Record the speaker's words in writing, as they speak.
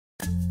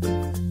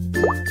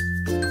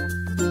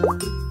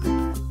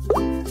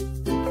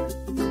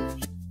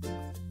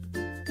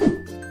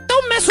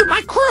Don't mess with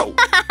my crew!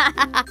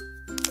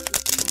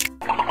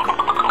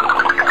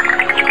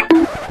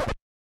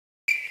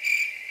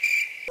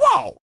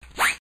 Whoa!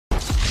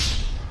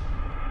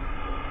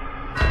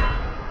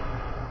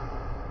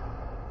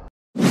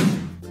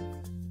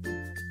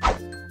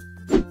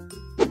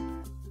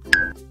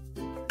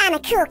 I'm a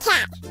cool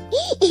cat.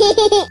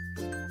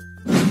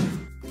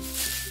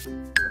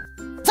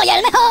 ¡Soy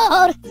el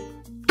mejor!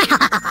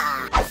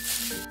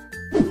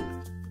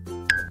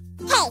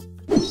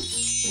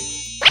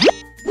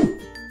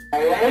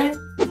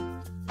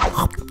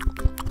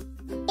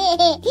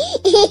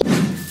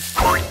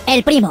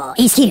 El primo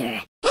is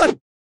here.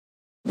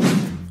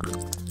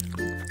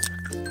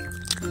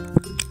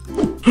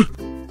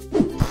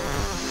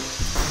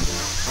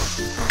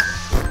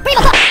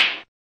 Primo,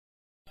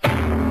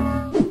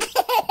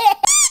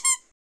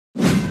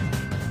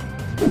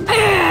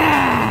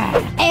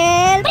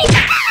 el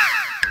primo.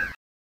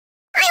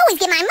 I always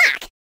get my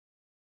mark.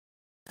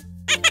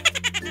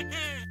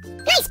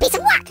 Nice piece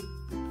of work.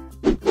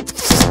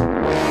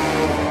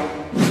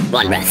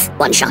 One breath,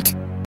 one shot.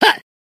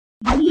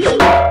 Bam!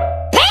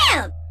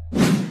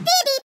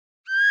 Beep beep.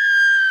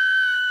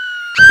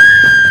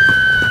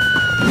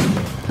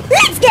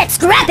 Let's get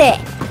scrappy!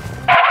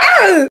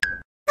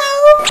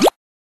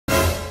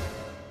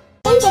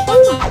 Danger,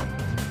 danger.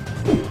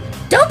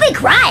 Don't be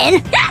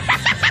crying!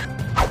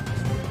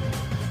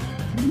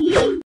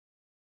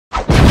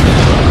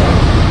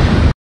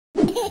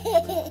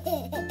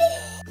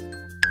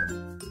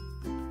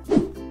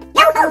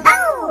 Yo ho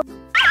ho!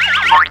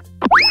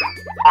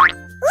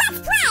 Let's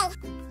play!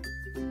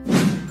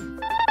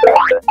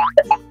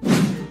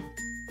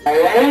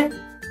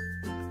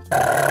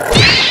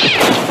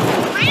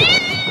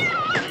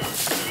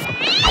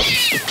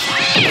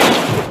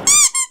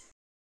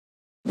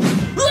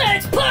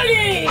 Let's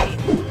party!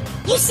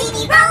 You see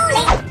me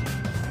rolling?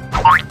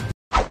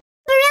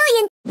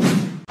 Brilliant!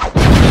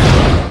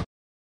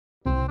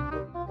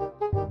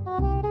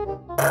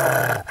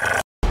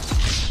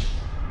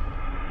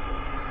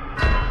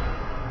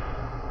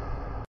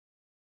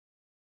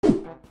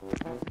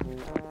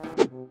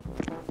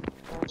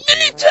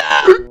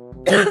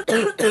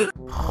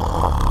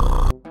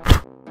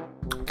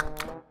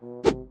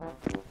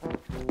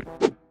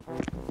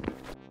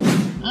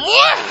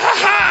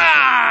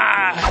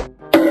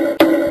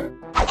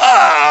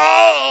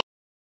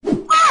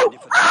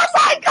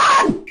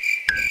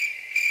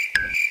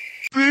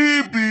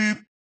 Beep beep.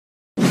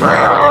 What?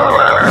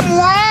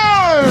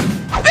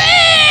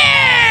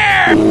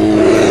 There!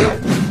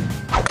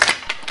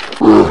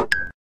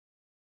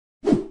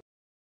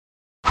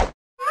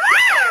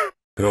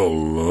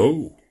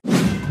 Hello?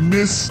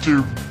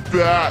 Mr.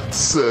 Bat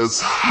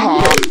says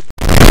hi.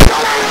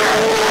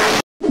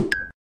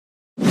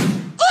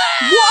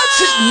 Watch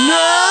it,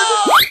 nerd!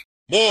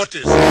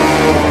 Mortis!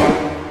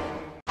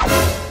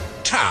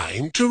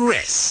 Time to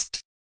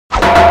rest.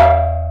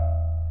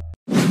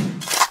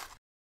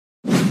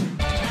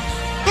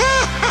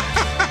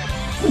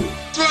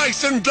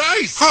 Slice and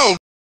dice! How?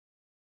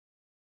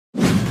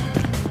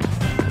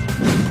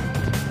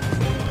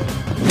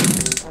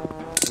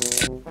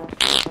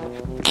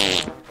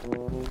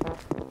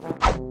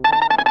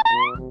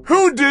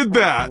 Who did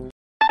that?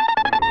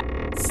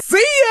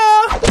 See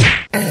ya!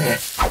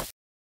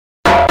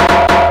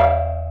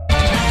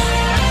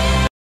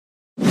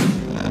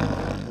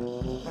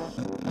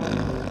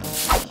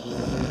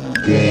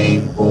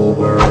 Game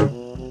over.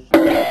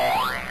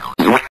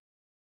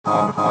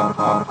 Ha ha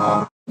ha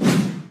ha.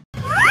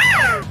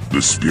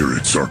 The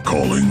spirits are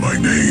calling my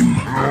name.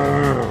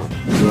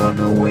 Run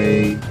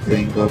away.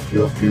 Think of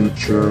your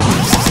future.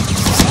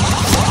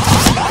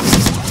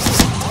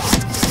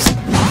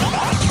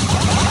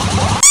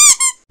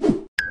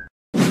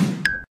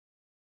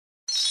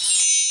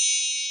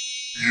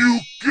 You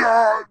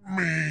got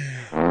me!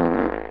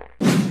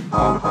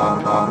 Ha ha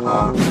ha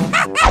ha.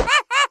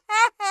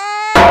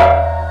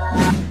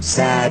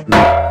 Sad.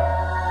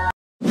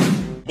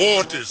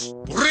 Mortis,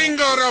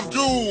 bringer of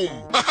doom!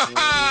 Ha ha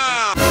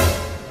ha!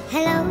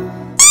 Hello?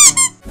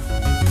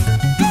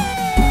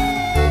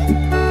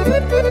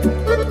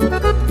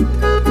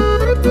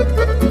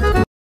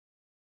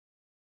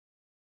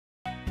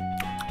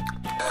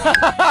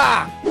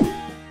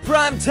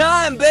 Prime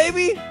time,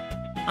 baby!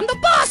 I'm the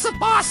boss of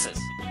bosses!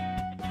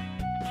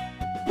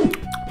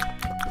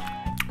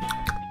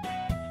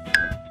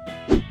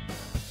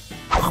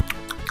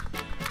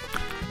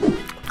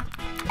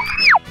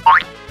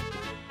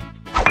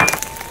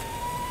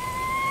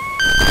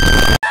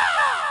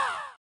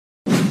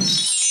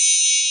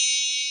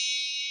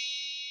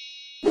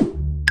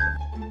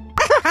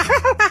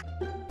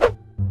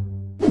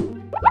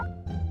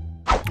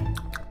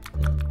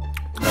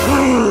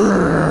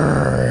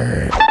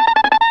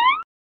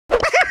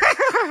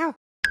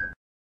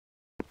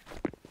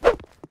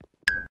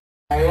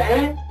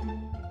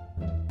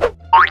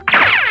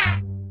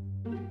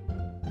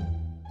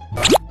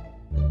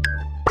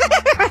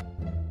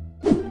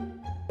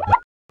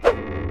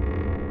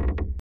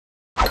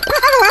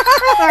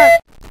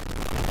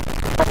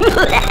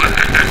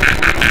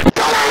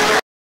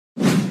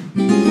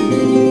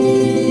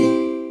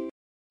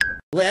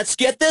 Let's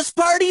get this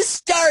party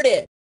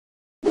started!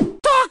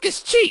 Talk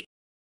is cheap.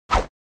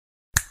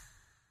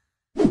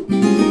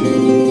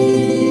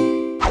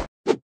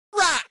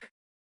 Rock.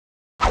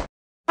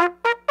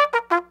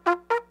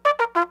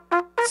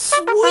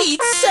 Sweet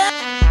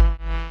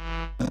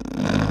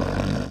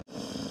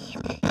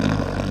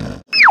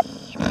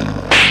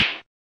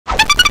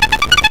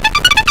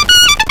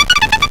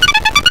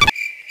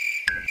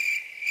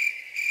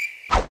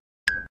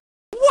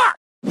What?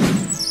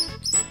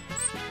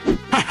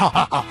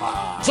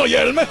 Soy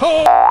el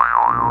mejor.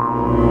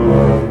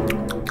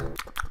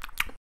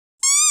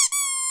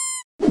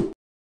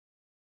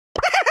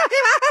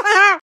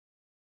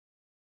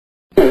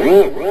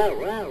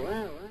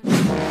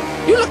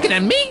 You looking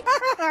at me?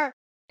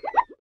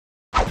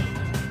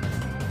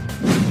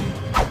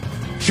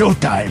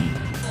 Showtime.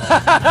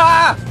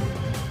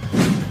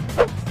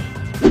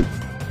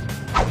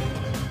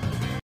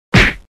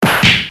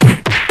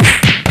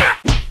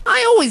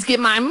 I always get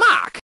my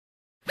mark.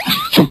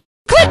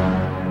 Click.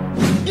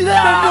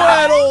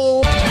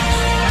 Battle!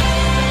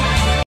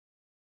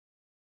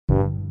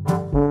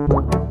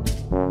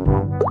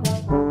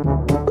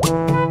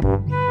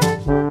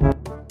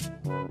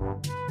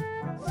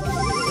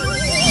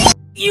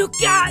 You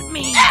got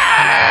me!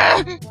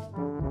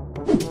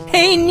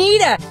 Hey,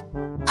 Nita!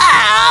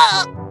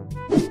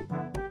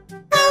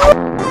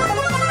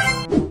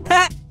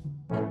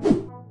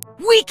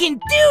 We can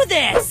do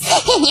this!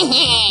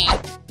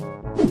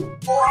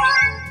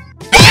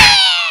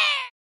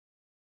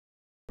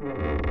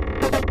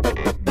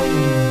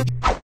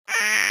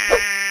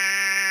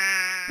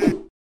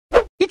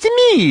 It's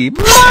me,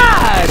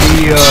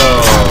 Mario.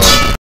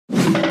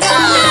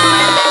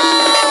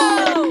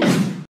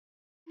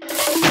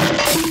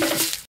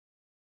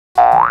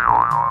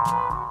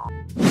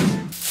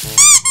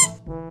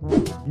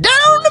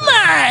 Down to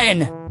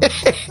mine.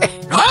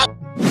 Huh?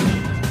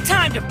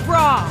 Time to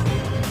brawl!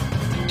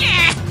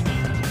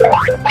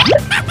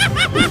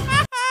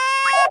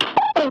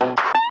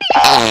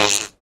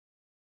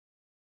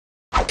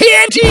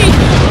 TNT.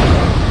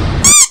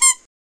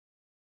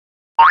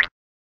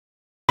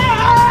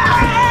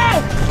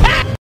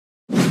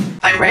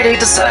 I'm ready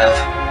to serve.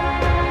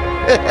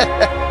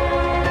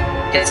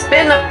 It's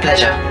been a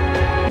pleasure.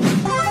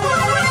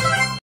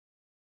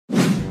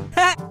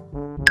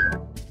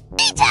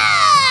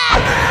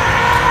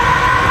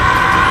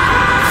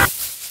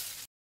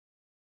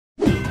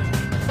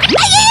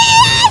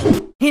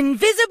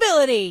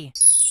 Invisibility!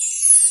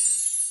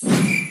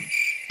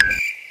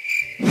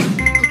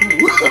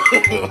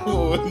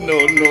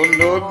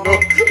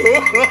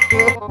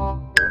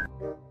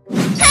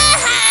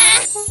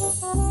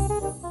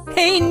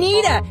 Hey,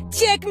 Nita!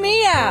 Check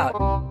me out!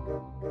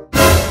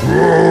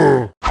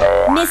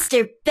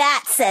 Mr.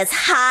 Bat says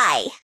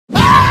hi.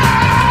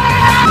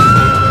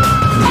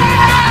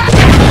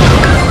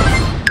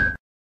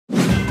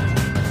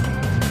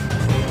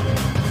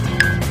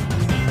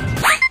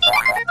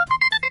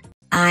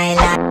 I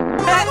like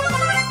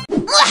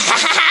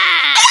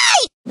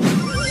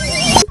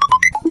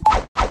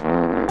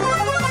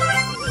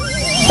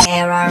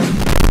error.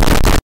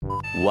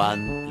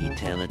 One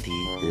eternity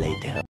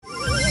later.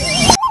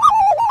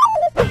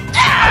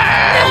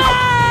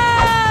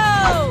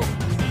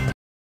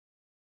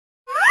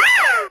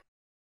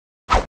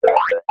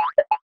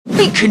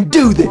 We can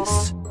do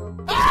this!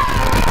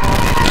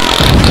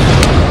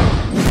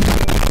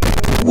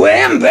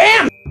 Wham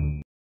bam!